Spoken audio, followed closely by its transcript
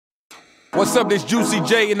What's up, this Juicy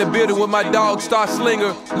J in the building with my dog Star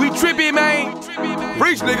Slinger. We trippy, man.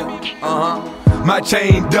 Preach, nigga. My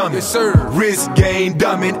chain dumbin', Yes, sir. wrist game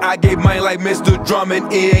dumbin'. I gave mine like Mr.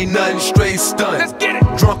 Drummond, it ain't nothing straight stunt. Let's get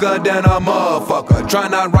it. Drunker than a motherfucker,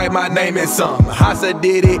 tryna write my name in something. Hassa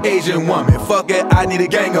did it, Asian woman, fuck it, I need a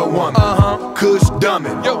gang of woman. Kush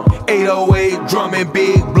dumbin', Yo. 808 drumming,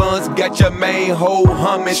 big blunts, got your main hoe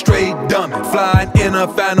humming, straight dumbin'. Flying in a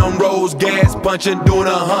Phantom Rose, gas punching, doing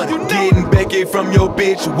 100. Getting Becky from your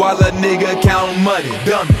bitch while a nigga count money,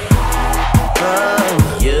 dumbin'.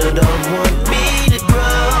 You don't want me to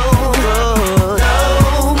grow,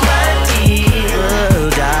 no, my dear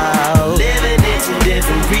dog. Living in two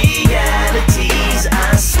different realities,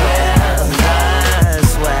 I swear.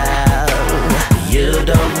 You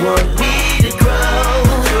don't want me to grow,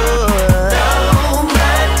 no,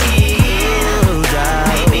 my dear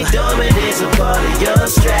dog. Maybe dormant is a part of your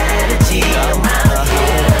strategy. I'm out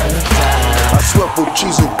here. I swear for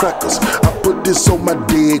cheese and crackers, I put this on my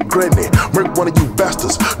dead granny. Break one of you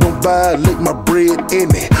bastards, don't violate my bread in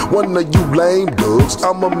it. One of you lame ducks,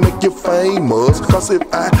 I'ma make you famous. Cause if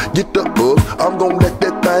I get the up, I'm gon' let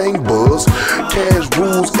that thing buzz. Cash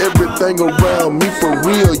rules everything around me for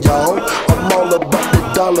real, y'all. I'm all about the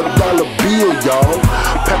dollar bill, y'all.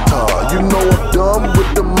 Pata, you know I'm done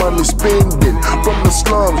with the money spending. From the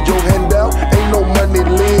slums, your handout, ain't no money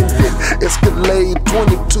lending. Escalade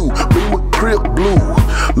 22, beam with crib blue.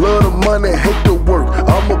 Love the money, hate the work,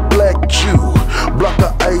 I'm a black Jew. Block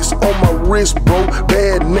of ice on my wrist, bro.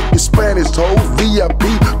 Bad naked Spanish toes. VIP,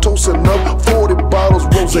 toasting up 40 bottles,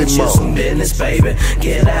 rose Get you some business, baby.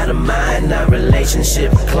 Get out of mind. Our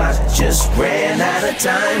relationship clock just ran out of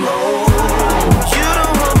time. Oh, you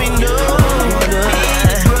don't want me, no.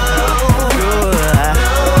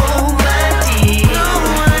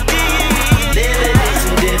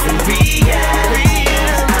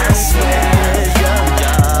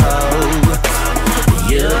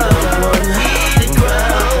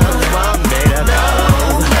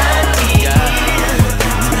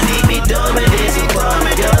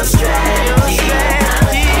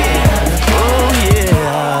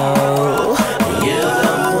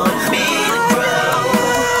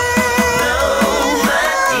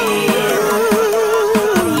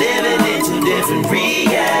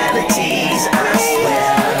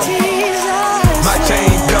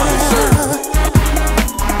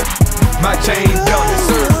 My chain dumbin',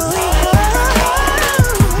 sir.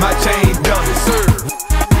 My chain dumbin', sir.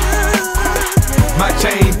 My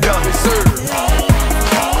chain dumbin', sir.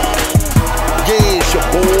 Yeah, it's your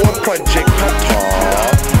boy Project Pata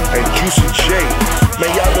and Juicy J.